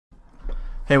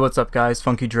Hey, what's up guys,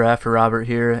 Funky Giraffe or Robert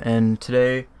here, and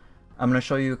today I'm going to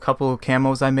show you a couple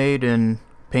camos I made in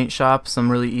Paintshop,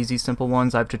 some really easy simple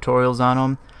ones. I have tutorials on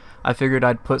them. I figured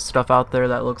I'd put stuff out there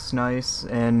that looks nice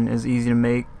and is easy to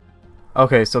make.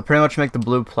 Okay, so pretty much make the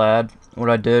blue plaid. What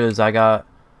I did is I got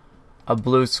a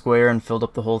blue square and filled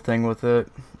up the whole thing with it.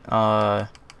 I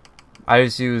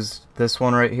just used this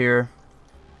one right here,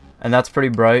 and that's pretty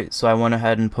bright, so I went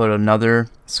ahead and put another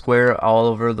square all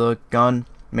over the gun.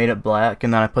 Made it black,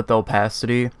 and then I put the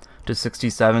opacity to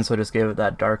 67, so I just gave it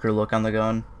that darker look on the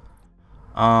gun.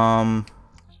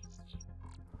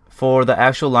 For the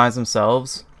actual lines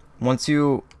themselves, once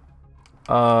you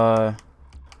when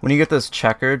you get this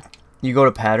checkered, you go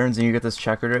to patterns and you get this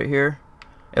checkered right here.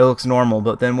 It looks normal,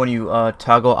 but then when you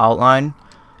toggle outline,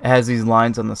 it has these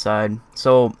lines on the side.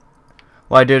 So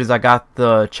what I did is I got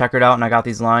the checkered out and I got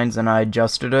these lines and I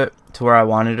adjusted it to where I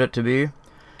wanted it to be,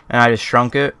 and I just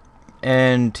shrunk it.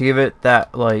 And to give it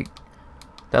that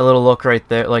that little look right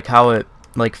there, like how it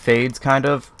fades kind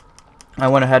of, I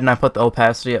went ahead and I put the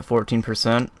opacity at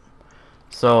 14%.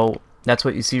 So that's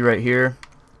what you see right here.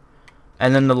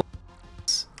 And then the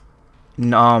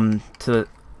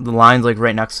lines like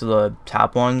right next to the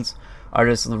top ones are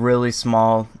just really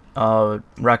small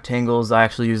rectangles. I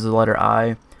actually used the letter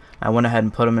I. I went ahead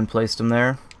and put them and placed them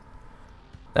there.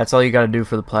 That's all you got to do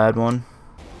for the plaid one.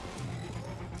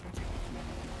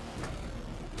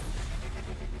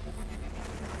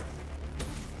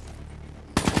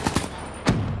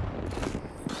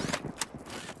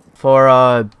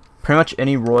 For pretty much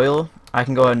any royal, I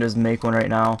can go ahead and just make one right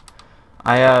now.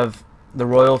 I have the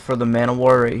royal for the Man of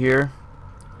War right here.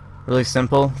 Really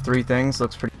simple, 3 things,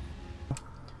 looks pretty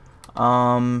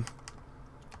I'll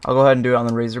go ahead and do it on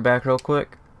the Razorback real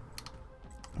quick.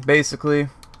 Basically,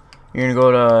 you're gonna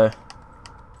go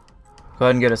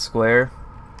ahead and get a square.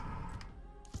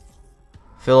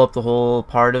 Fill up the whole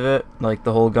part of it, like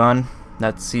the whole gun.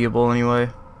 That's seeable anyway.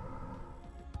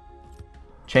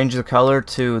 Change the color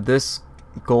to this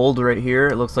gold right here.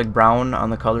 It looks like brown on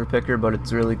the color picker, but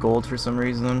it's really gold for some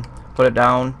reason. Put it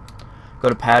down. Go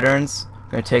to patterns.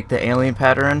 I'm gonna take the alien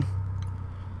pattern.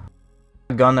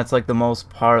 The gun that's like the most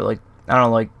part, like I don't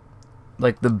know,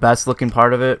 like the best looking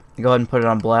part of it. Go ahead and put it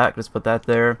on black. Just put that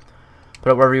there.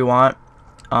 Put it wherever you want.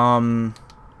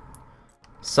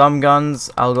 Some guns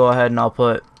I'll go ahead and I'll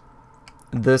put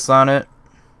this on it.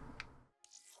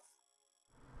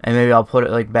 And maybe I'll put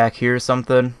it like back here or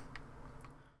something.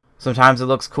 Sometimes it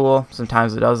looks cool,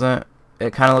 sometimes it doesn't.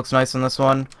 It kind of looks nice on this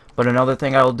one. But another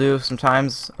thing I will do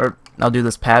sometimes, or I'll do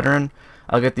this pattern.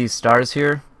 I'll get these stars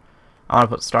here. I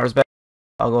want to put stars back.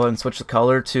 I'll go ahead and switch the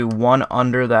color to one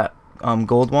under that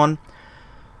gold one.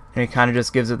 And it kind of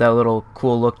just gives it that little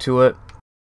cool look to it.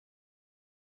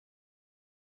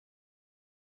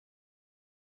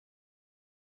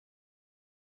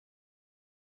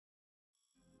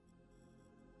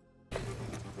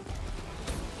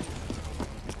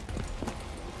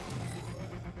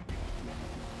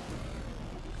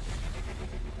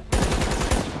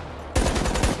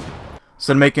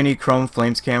 So to make any Chrome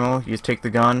Flames camo, you just take the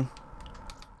gun,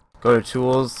 go to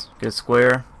tools, get a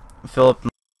square, fill up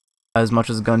as much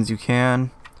as guns you can.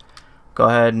 Go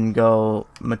ahead and go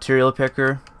material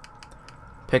picker,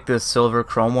 pick this silver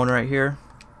chrome one right here.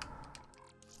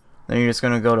 Then you're just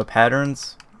going to go to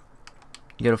patterns,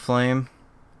 get a flame,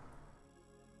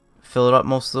 fill it up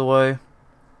most of the way,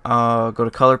 go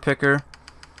to color picker.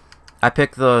 I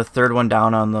picked the third one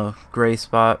down on the gray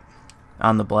spot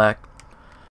on the black.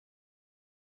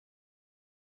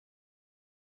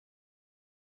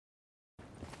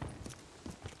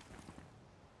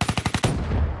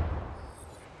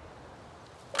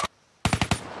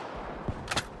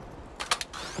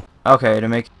 Okay, to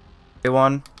make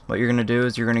one, what you're gonna do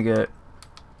is you're gonna get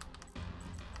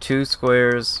 2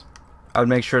 squares. I would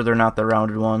make sure they're not the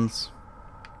rounded ones.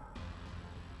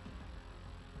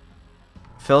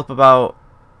 Fill up about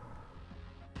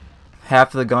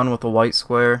half of the gun with a white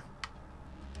square,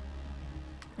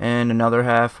 and another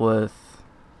half with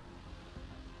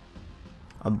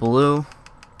a blue.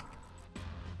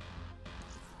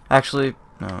 Actually,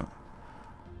 no.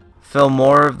 Fill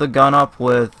more of the gun up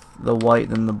with the white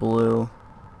than the blue.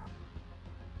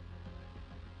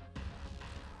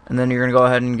 And then you're gonna go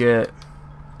ahead and get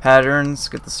patterns,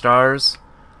 get the stars,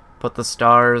 put the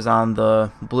stars on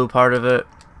the blue part of it.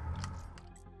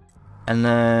 And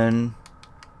then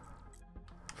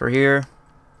for here,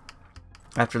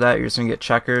 after that you're just gonna get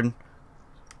checkered.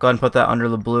 Go ahead and put that under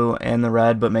the blue and the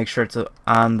red, but make sure it's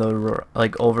on the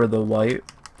over the white.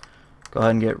 Go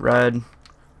ahead and get red,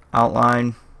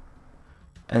 outline,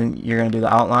 and you're going to do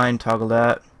the outline, toggle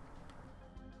that,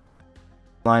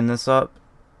 line this up,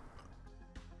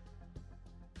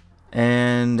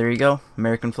 And there you go,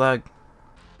 American flag.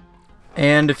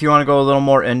 And if you want to go a little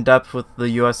more in-depth with the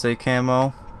USA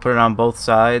camo, put it on both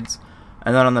sides.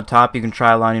 And then on the top you can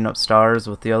try lining up stars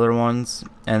with the other ones.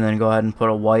 And then go ahead and put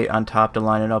a white on top to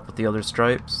line it up with the other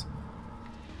stripes.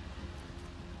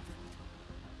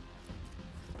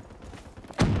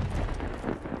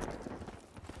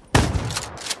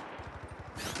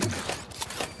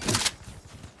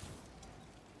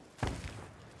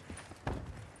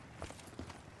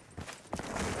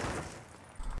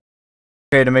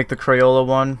 Okay, to make the Crayola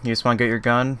one, you just want to get your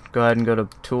gun. Go ahead and go to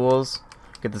Tools,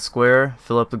 get the square,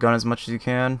 fill up the gun as much as you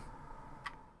can.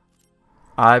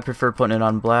 I prefer putting it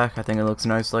on black, I think it looks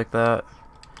nice like that.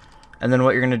 And then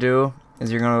what you're going to do is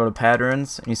you're going to go to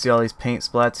Patterns, and you see all these paint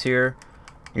splats here.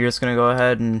 You're just going to go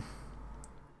ahead and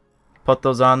put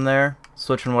those on there,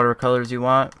 switch in whatever colors you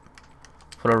want.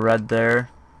 Put a red there.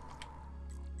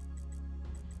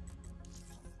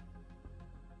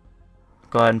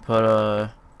 Go ahead and put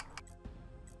a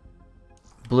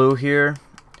blue here.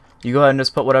 You go ahead and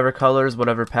just put whatever colors,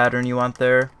 whatever pattern you want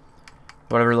there,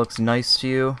 whatever looks nice to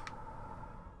you.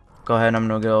 Go ahead and I'm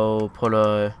gonna go put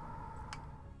a,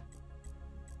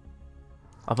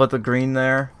 I'll put the green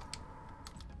there.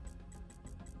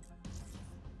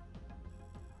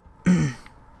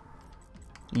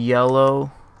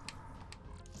 Yellow.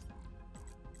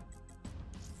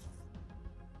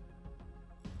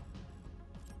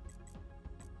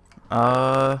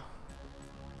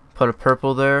 Put a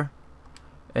purple there,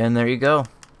 and there you go.